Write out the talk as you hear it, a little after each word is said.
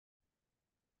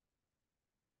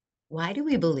Why do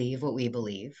we believe what we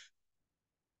believe?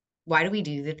 Why do we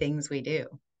do the things we do?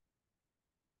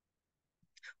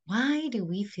 Why do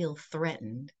we feel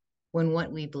threatened when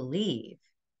what we believe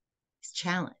is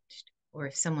challenged or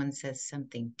if someone says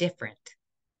something different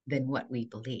than what we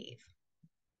believe?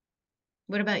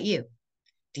 What about you?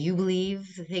 Do you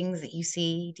believe the things that you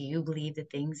see? Do you believe the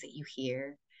things that you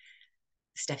hear?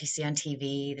 The stuff you see on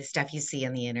TV, the stuff you see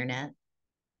on the internet?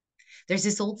 There's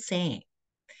this old saying,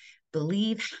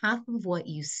 believe half of what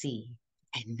you see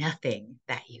and nothing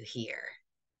that you hear.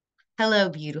 Hello,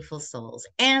 beautiful souls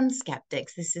and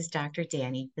skeptics. This is Dr.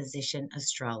 Danny, physician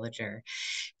astrologer.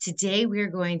 Today, we're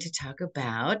going to talk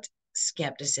about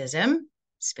skepticism,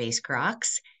 space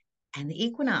crocs, and the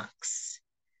equinox.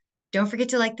 Don't forget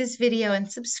to like this video and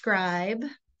subscribe.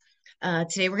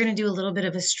 Today, we're going to do a little bit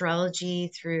of astrology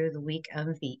through the week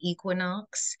of the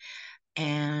equinox.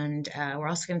 And we're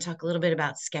also going to talk a little bit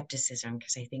about skepticism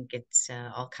because I think it's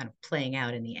all kind of playing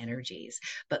out in the energies.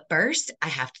 But first, I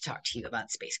have to talk to you about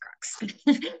space crocs.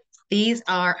 These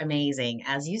are amazing.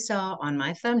 As you saw on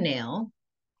my thumbnail,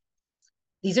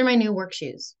 these are my new work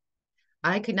shoes.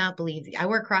 I could not believe I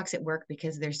wear Crocs at work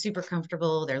because they're super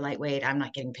comfortable. They're lightweight. I'm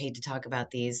not getting paid to talk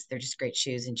about these. They're just great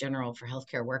shoes in general for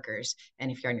healthcare workers and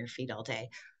if you're on your feet all day.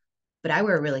 But I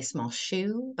wear a really small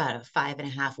shoe, about a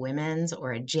 5.5 women's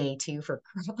or a J2 for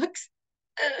Crocs.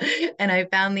 And I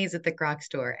found these at the Croc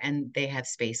store and they have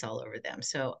space all over them.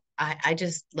 So I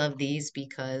just love these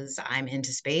because I'm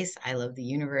into space. I love the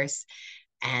universe.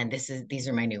 And these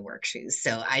are my new work shoes.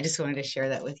 So I just wanted to share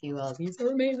that with you all. These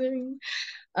are amazing.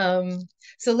 Um,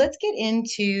 so let's get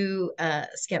into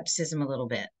skepticism a little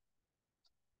bit.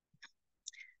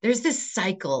 There's this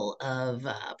cycle of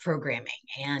programming,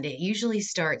 and it usually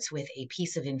starts with a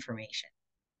piece of information,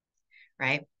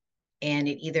 right? And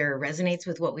it either resonates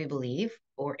with what we believe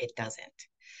or it doesn't.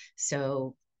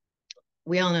 So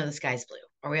we all know the sky's blue,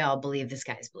 or we all believe the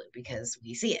sky's blue because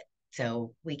we see it.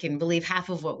 So we can believe half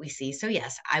of what we see. So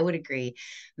yes, I would agree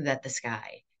that the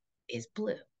sky is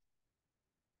blue.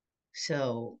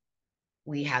 So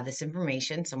we have this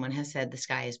information. Someone has said the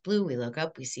sky is blue. We look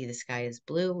up, we see the sky is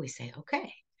blue. We say,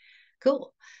 okay,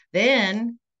 cool.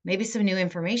 Then maybe some new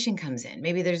information comes in.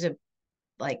 Maybe there's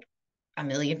like a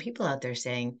million people out there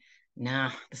saying,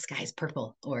 nah, the sky's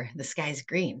purple or the sky's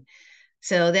green.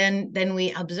 So then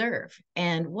we observe.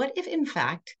 And what if in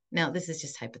fact, now this is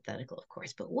just hypothetical, of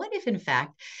course, but what if in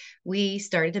fact we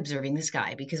started observing the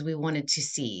sky because we wanted to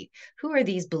see who are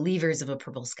these believers of a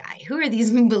purple sky? Who are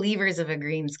these believers of a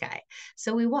green sky?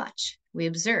 So we watch, we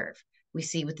observe, we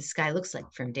see what the sky looks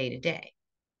like from day to day.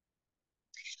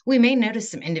 We may notice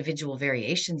some individual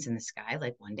variations in the sky,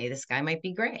 like one day the sky might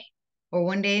be gray, or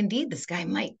one day indeed the sky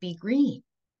might be green.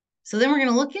 So then we're going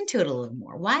to look into it a little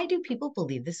more. Why do people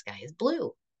believe the sky is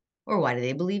blue? Or why do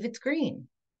they believe it's green?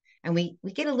 And we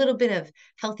get a little bit of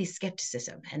healthy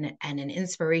skepticism and an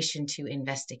inspiration to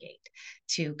investigate,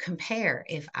 to compare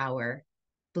if our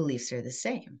beliefs are the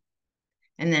same.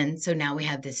 And then, so now we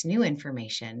have this new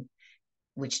information,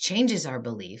 which changes our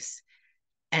beliefs.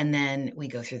 And then we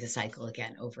go through the cycle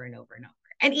again over and over and over.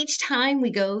 And each time we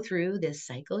go through this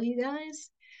cycle, you guys,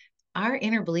 our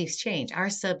inner beliefs change, our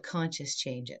subconscious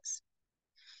changes.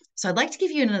 So I'd like to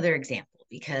give you another example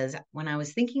because when I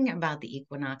was thinking about the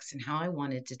equinox and how I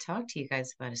wanted to talk to you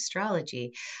guys about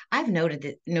astrology, I've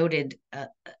noted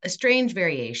a strange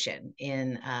variation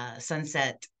in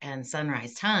sunset and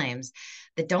sunrise times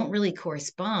that don't really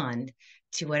correspond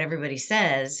to what everybody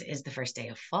says is the first day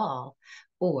of fall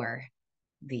or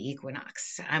the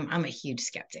equinox. I'm a huge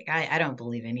skeptic. I don't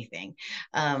believe anything.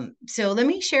 So let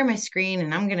me share my screen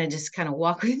and I'm going to just kind of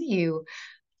walk you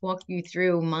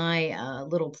through my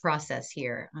little process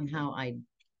here on how I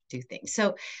do things.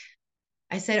 So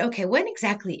I said, okay, when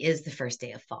exactly is the first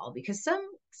day of fall? Because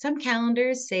some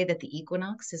calendars say that the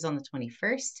equinox is on the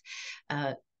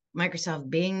 21st.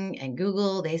 Microsoft Bing and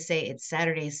Google, they say it's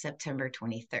Saturday, September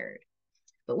 23rd.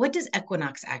 But what does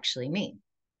equinox actually mean?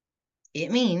 It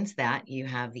means that you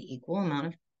have the equal amount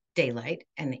of daylight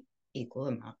and the equal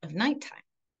amount of nighttime.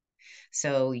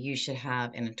 So you should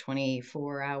have in a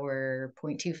 24-hour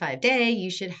 0.25 day, you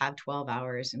should have 12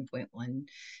 hours and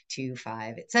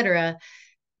 0.125, etc.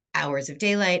 hours of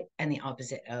daylight and the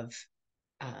opposite of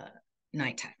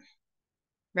nighttime.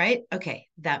 Right? Okay,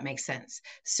 that makes sense.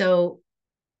 So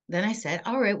then I said,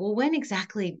 all right, well, when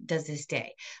exactly does this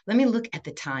day? Let me look at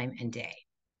the time and day.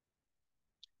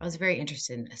 I was very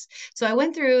interested in this. So I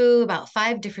went through about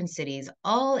 5 different cities,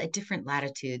 all at different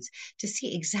latitudes, to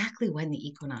see exactly when the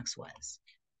equinox was.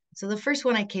 So the first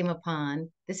one I came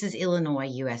upon, this is Illinois,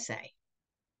 USA.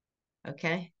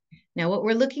 Okay. Now what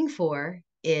we're looking for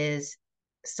is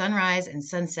sunrise and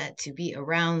sunset to be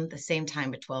around the same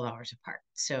time, but 12 hours apart.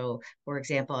 So, for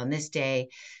example, on this day,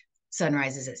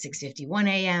 sunrise is at 6:51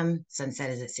 a.m., sunset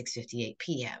is at 6:58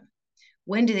 p.m.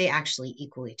 When do they actually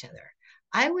equal each other?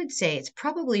 I would say it's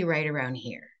probably right around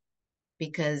here,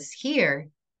 because here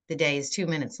the day is 2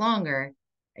 minutes longer,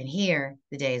 and here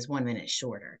the day is 1 minute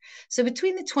shorter. So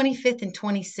between the 25th and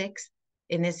 26th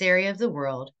in this area of the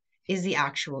world is the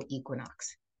actual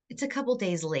equinox. It's a couple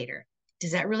days later.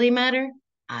 Does that really matter?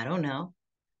 I don't know.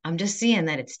 I'm just seeing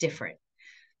that it's different.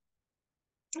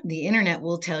 The internet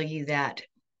will tell you that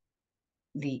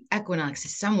the equinox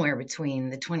is somewhere between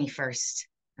the 21st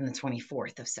and the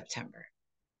 24th of September.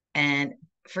 And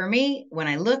for me, when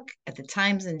I look at the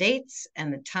times and dates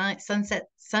and the time,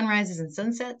 sunrises and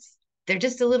sunsets, they're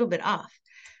just a little bit off.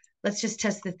 Let's just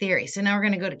test the theory. So now we're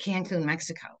going to go to Cancun,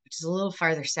 Mexico, which is a little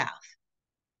farther south.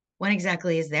 When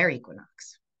exactly is their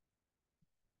equinox?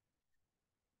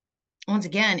 Once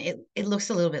again, it looks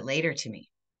a little bit later to me.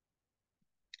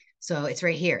 So it's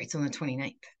right here. It's on the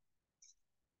 29th.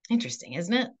 Interesting,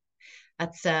 isn't it?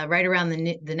 That's right around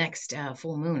the next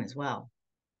full moon as well.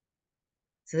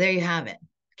 So there you have it.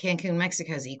 Cancun,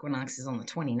 Mexico's equinox is on the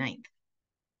 29th.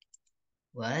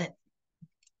 What?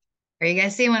 Are you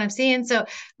guys seeing what I'm seeing? So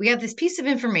we have this piece of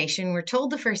information. We're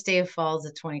told the first day of fall is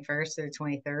the 21st or the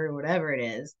 23rd or whatever it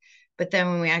is. But then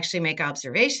when we actually make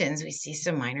observations, we see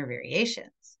some minor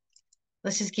variations.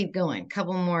 Let's just keep going. A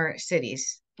couple more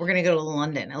cities. We're going to go to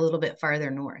London, a little bit farther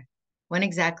north. When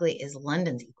exactly is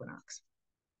London's equinox?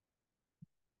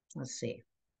 Let's see.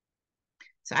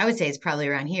 So I would say it's probably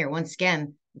around here. Once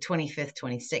again, the 25th,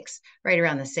 26th, right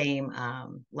around the same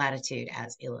latitude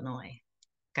as Illinois.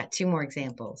 Got two more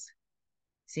examples.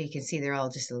 So you can see they're all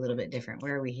just a little bit different.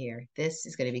 Where are we here? This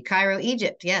is going to be Cairo,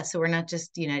 Egypt. Yeah, so we're not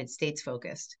just United States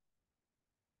focused.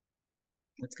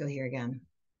 Let's go here again.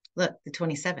 Look, the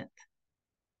 27th.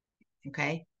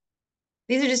 Okay.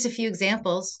 These are just a few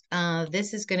examples.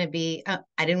 This is going to be,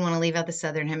 I didn't want to leave out the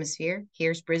Southern Hemisphere.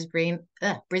 Here's Brisbane,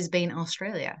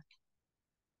 Australia.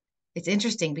 It's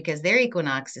interesting because their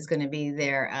equinox is going to be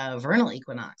their vernal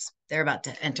equinox. They're about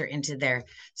to enter into their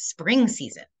spring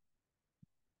season.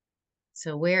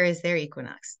 So where is their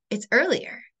equinox? It's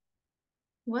earlier.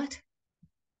 What?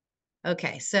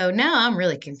 Okay, so now I'm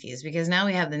really confused because now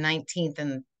we have the 19th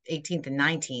and 18th and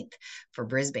 19th for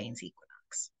Brisbane's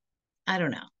equinox. I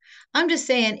don't know. I'm just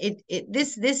saying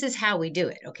this is how we do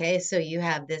it, okay? So you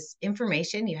have this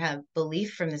information, you have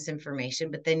belief from this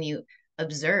information, but then you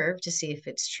observe to see if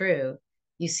it's true.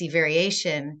 You see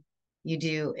variation, you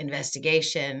do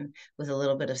investigation with a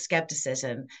little bit of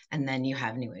skepticism, and then you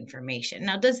have new information.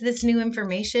 Now, does this new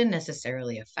information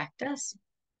necessarily affect us?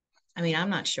 I mean, I'm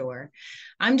not sure.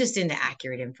 I'm just into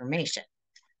accurate information.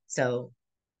 So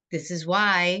this is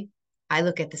why I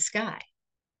look at the sky.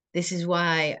 This is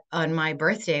why on my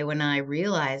birthday, when I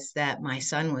realized that my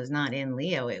sun was not in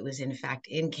Leo, it was in fact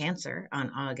in Cancer on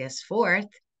August 4th,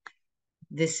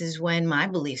 this is when my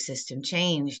belief system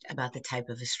changed about the type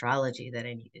of astrology that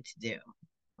I needed to do.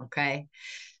 Okay.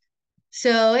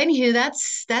 So anywho,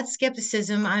 that's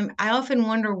skepticism. I often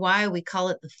wonder why we call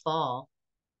it the fall.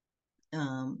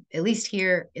 At least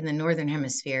here in the Northern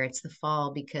Hemisphere, it's the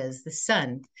fall because the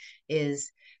sun is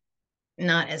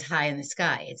not as high in the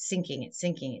sky. It's sinking, it's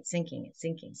sinking, it's sinking, it's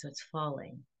sinking. So it's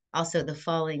falling. Also, the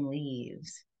falling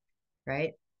leaves,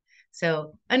 right?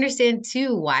 So understand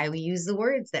too why we use the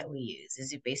words that we use.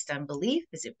 Is it based on belief?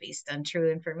 Is it based on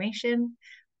true information?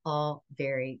 All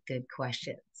very good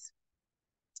questions.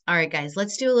 All right, guys,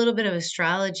 let's do a little bit of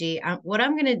astrology. What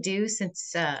I'm going to do,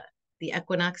 since the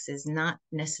equinox is not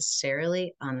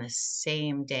necessarily on the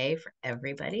same day for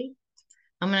everybody,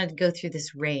 I'm going to go through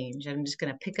this range. I'm just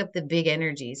going to pick up the big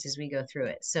energies as we go through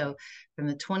it. So from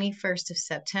the 21st of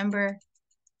September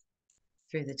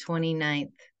through the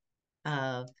 29th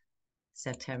of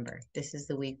September, this is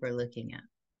the week we're looking at.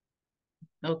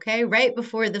 Okay, right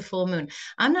before the full moon.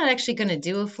 I'm not actually going to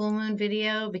do a full moon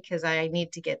video because I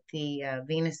need to get the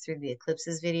Venus through the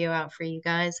eclipses video out for you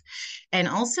guys. And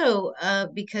also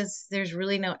because there's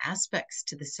really no aspects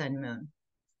to the sun moon.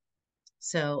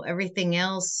 So everything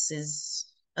else is,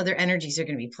 other energies are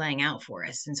going to be playing out for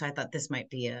us. And so I thought this might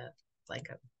be a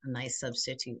nice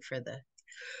substitute for the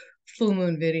full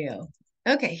moon video.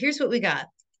 Okay, here's what we got.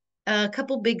 A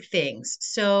couple big things.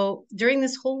 So during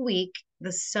this whole week,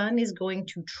 the sun is going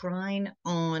to trine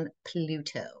on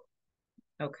Pluto.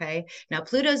 Okay. Now,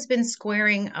 Pluto's been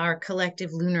squaring our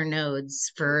collective lunar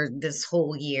nodes for this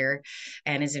whole year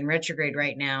and is in retrograde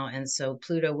right now. And so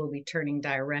Pluto will be turning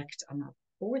direct on the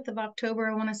 4th of October,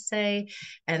 I want to say.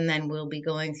 And then we'll be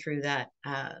going through that,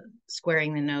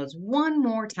 squaring the nodes one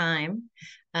more time,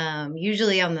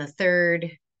 usually on the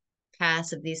 3rd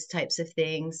pass of these types of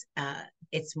things.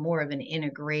 It's more of an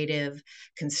integrative,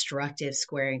 constructive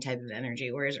squaring type of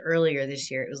energy. Whereas earlier this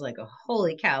year, it was like, oh,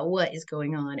 holy cow, what is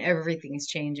going on? Everything is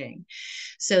changing.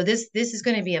 So this is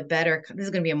going to be this is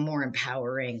going to be a more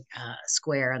empowering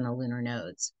square on the lunar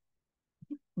nodes.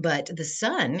 But the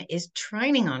sun is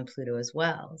trining on Pluto as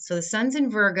well. So the sun's in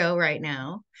Virgo right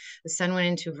now. The sun went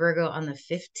into Virgo on the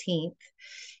 15th.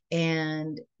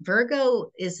 And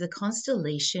Virgo is the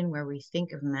constellation where we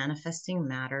think of manifesting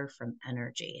matter from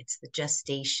energy. It's the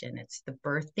gestation, it's the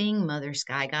birthing mother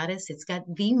sky goddess. It's got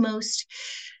the most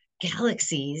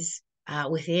galaxies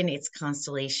within its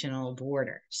constellational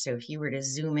border. So if you were to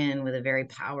zoom in with a very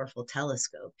powerful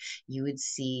telescope, you would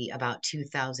see about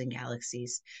 2,000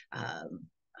 galaxies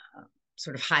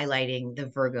sort of highlighting the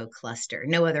Virgo cluster.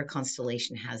 No other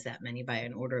constellation has that many by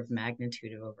an order of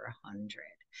magnitude of over 100.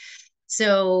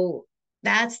 So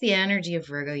that's the energy of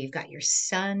Virgo. You've got your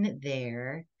sun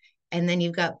there, and then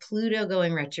you've got Pluto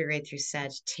going retrograde through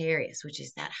Sagittarius, which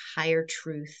is that higher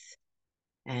truth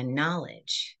and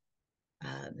knowledge.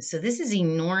 So this is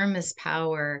enormous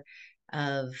power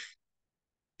of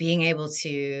being able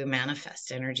to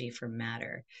manifest energy from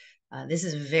matter. This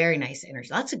is very nice energy.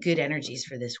 Lots of good energies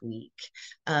for this week.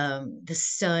 The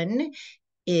sun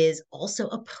is also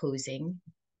opposing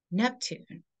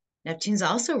Neptune. Neptune's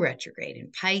also retrograde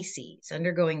in Pisces,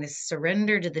 undergoing this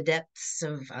surrender to the depths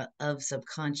of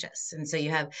subconscious. And so you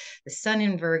have the sun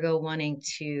in Virgo wanting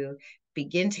to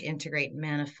begin to integrate,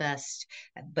 manifest,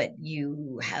 but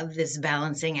you have this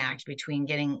balancing act between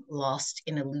getting lost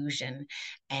in illusion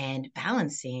and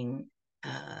balancing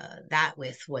that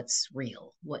with what's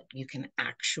real, what you can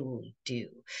actually do.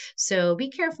 So be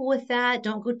careful with that.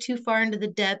 Don't go too far into the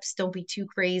depths. Don't be too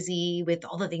crazy with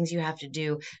all the things you have to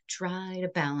do. Try to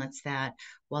balance that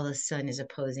while the sun is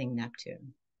opposing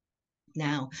Neptune.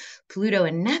 Now, Pluto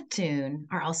and Neptune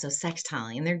are also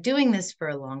sextiling, and they're doing this for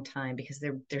a long time because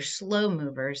they're slow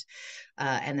movers,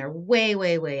 and they're way,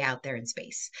 way, way out there in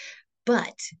space.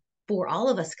 But for all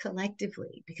of us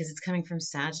collectively, because it's coming from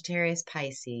Sagittarius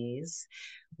Pisces,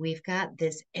 we've got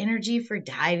this energy for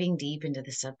diving deep into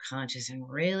the subconscious and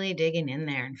really digging in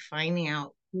there and finding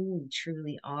out who we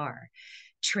truly are,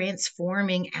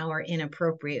 transforming our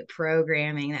inappropriate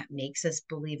programming that makes us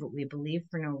believe what we believe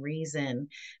for no reason,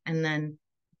 and then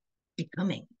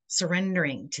becoming,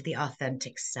 surrendering to the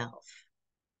authentic self.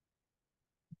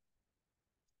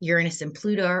 Uranus and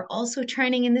Pluto are also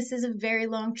trining, and this is a very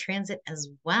long transit as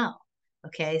well.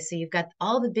 Okay, so you've got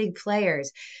all the big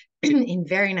players in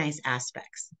very nice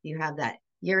aspects. You have that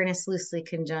Uranus loosely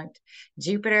conjunct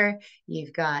Jupiter.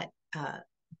 You've got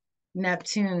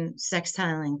Neptune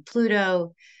sextiling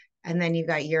Pluto, and then you've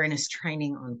got Uranus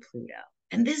trining on Pluto.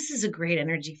 And this is a great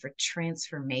energy for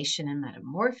transformation and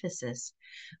metamorphosis,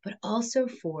 but also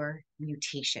for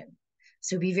mutation.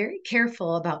 So be very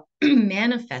careful about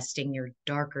manifesting your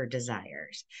darker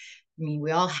desires. I mean,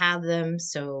 we all have them.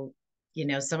 So,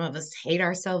 some of us hate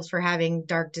ourselves for having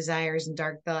dark desires and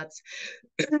dark thoughts,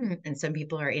 and some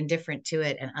people are indifferent to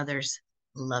it, and others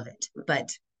love it.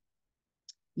 But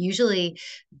usually,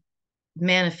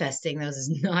 manifesting those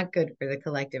is not good for the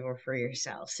collective or for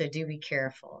yourself. So do be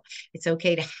careful. It's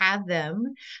okay to have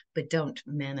them, but don't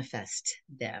manifest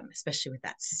them, especially with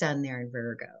that sun there in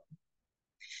Virgo.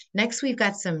 Next, we've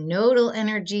got some nodal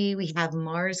energy. We have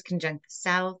Mars conjunct the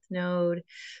South Node,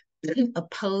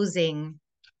 opposing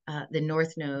the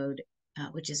North Node,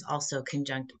 which is also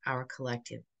conjunct our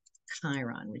collective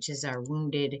Chiron, which is our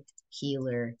wounded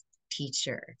healer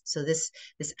teacher. So this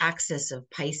axis of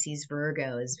Pisces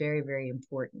Virgo is very, very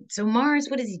important. So Mars,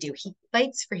 what does he do? He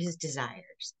fights for his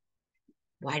desires.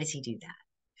 Why does he do that?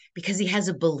 Because he has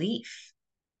a belief.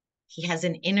 He has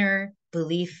an inner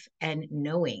belief and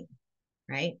knowing,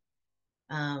 right?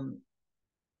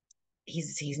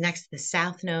 He's next to the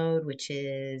South Node, which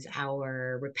is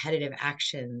our repetitive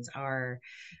actions, our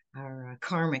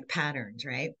karmic patterns,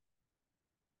 right?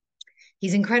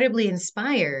 He's incredibly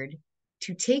inspired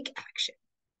to take action,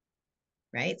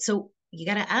 right? So you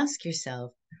got to ask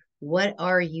yourself, what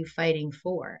are you fighting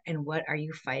for? And what are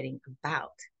you fighting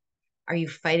about? Are you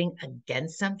fighting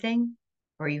against something,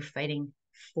 or are you fighting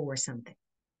for something?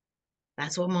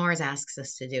 That's what Mars asks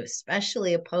us to do,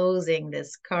 especially opposing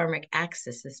this karmic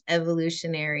axis, this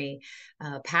evolutionary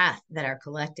path that our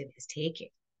collective is taking.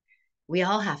 We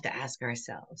all have to ask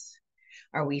ourselves,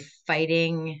 are we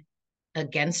fighting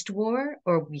against war,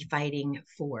 or are we fighting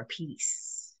for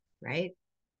peace, right?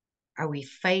 Are we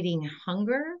fighting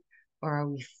hunger, or are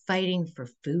we fighting for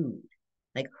food?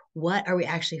 Like, what are we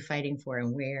actually fighting for,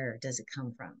 and where does it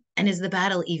come from? And is the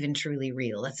battle even truly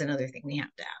real? That's another thing we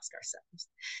have to ask ourselves.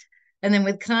 And then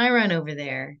with Chiron over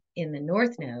there in the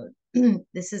North Node,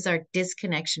 This is our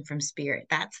disconnection from spirit.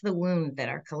 That's the wound that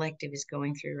our collective is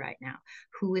going through right now.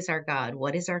 Who is our God?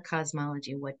 What is our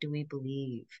cosmology? What do we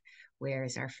believe? Where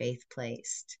is our faith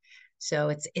placed? So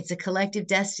it's a collective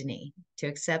destiny to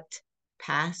accept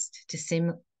past,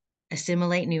 to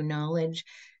assimilate new knowledge,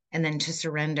 and then to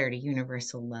surrender to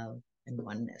universal love and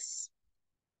oneness.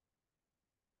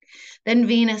 Then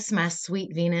Venus, my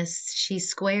sweet Venus, she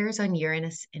squares on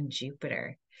Uranus and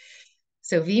Jupiter.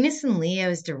 So Venus in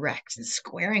Leo is direct and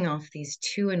squaring off these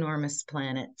two enormous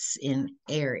planets in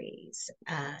Aries,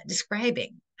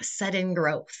 describing a sudden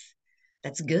growth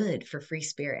that's good for free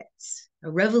spirits, a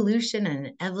revolution and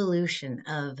an evolution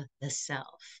of the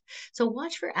self. So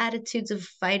watch for attitudes of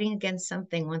fighting against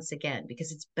something once again,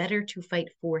 because it's better to fight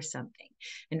for something.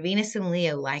 And Venus in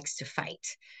Leo likes to fight.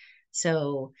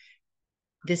 So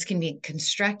this can be a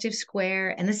constructive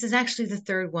square, and this is actually the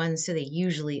third one, so they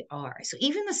usually are. So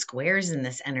even the squares in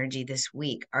this energy this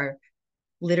week are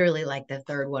literally like the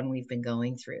third one we've been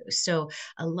going through. So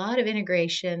a lot of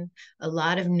integration, a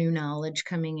lot of new knowledge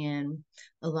coming in,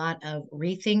 a lot of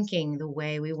rethinking the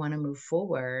way we want to move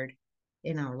forward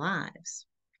in our lives.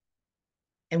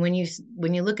 And when you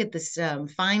look at this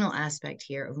final aspect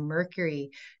here of Mercury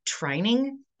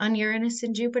trining on Uranus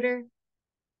and Jupiter,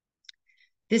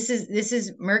 this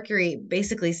is Mercury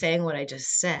basically saying what I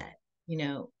just said,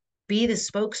 be the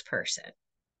spokesperson.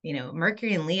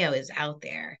 Mercury and Leo is out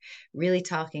there really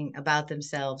talking about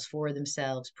themselves, for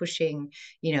themselves, pushing,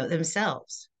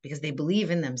 themselves because they believe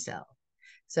in themselves.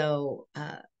 So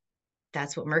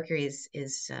that's what Mercury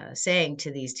is saying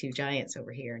to these two giants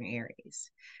over here in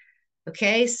Aries.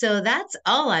 Okay, so that's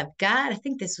all I've got. I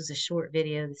think this was a short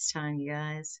video this time, you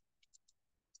guys.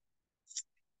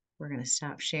 We're going to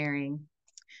stop sharing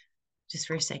just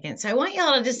for a second. So I want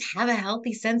y'all to just have a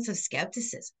healthy sense of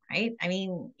skepticism, right? I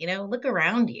mean, look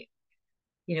around you,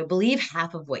 believe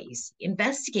half of what you see,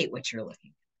 investigate what you're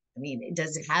looking at. I mean,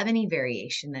 does it have any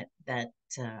variation that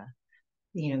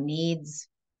needs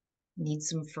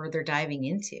some further diving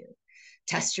into?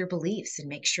 Test your beliefs and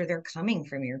make sure they're coming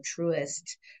from your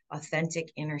truest,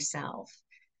 authentic inner self.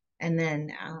 And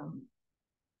then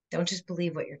don't just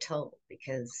believe what you're told,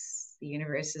 because the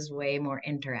universe is way more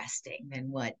interesting than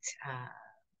what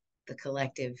the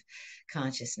collective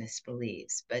consciousness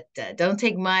believes. But don't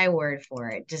take my word for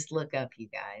it. Just look up, you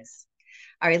guys.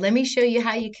 All right, let me show you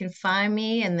how you can find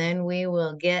me, and then we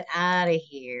will get out of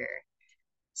here.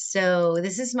 So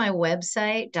this is my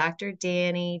website,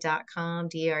 drdanny.com,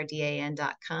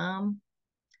 drdan.com.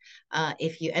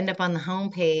 If you end up on the home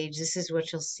page, this is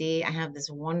what you'll see. I have this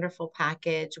wonderful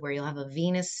package where you'll have a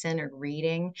Venus-centered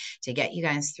reading to get you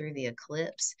guys through the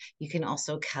eclipse. You can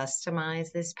also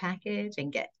customize this package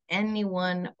and get any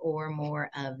one or more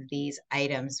of these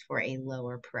items for a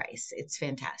lower price. It's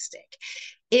fantastic.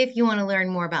 If you want to learn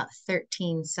more about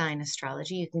 13 sign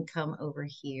astrology, you can come over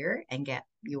here and get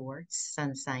your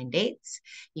sun sign dates.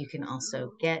 You can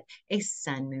also get a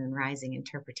sun, moon, rising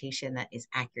interpretation that is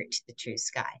accurate to the true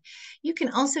sky. You can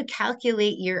also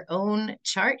calculate your own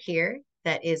chart here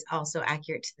that is also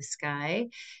accurate to the sky.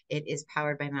 It is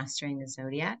powered by Mastering the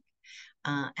Zodiac.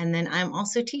 And then I'm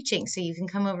also teaching, so you can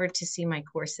come over to see my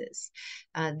courses.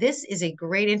 This is a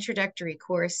great introductory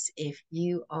course if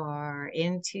you are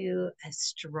into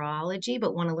astrology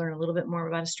but want to learn a little bit more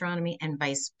about astronomy, and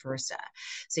vice versa.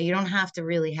 So you don't have to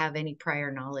really have any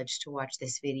prior knowledge to watch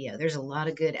this video. There's a lot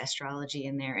of good astrology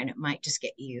in there, and it might just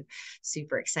get you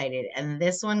super excited. And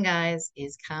this one, guys,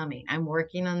 is coming. I'm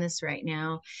working on this right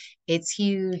now. It's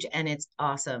huge and it's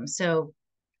awesome. So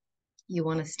you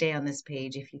want to stay on this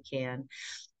page if you can.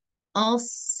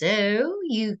 Also,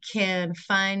 you can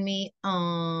find me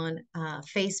on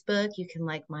Facebook. You can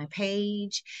like my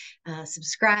page,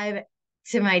 subscribe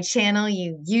to my channel,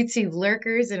 you YouTube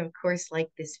lurkers, and of course, like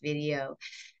this video.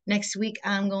 Next week,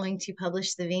 I'm going to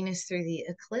publish the Venus through the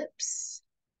eclipse.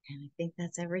 And I think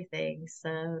that's everything. So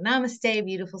namaste,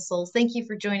 beautiful souls. Thank you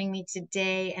for joining me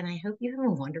today, and I hope you have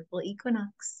a wonderful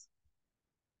equinox.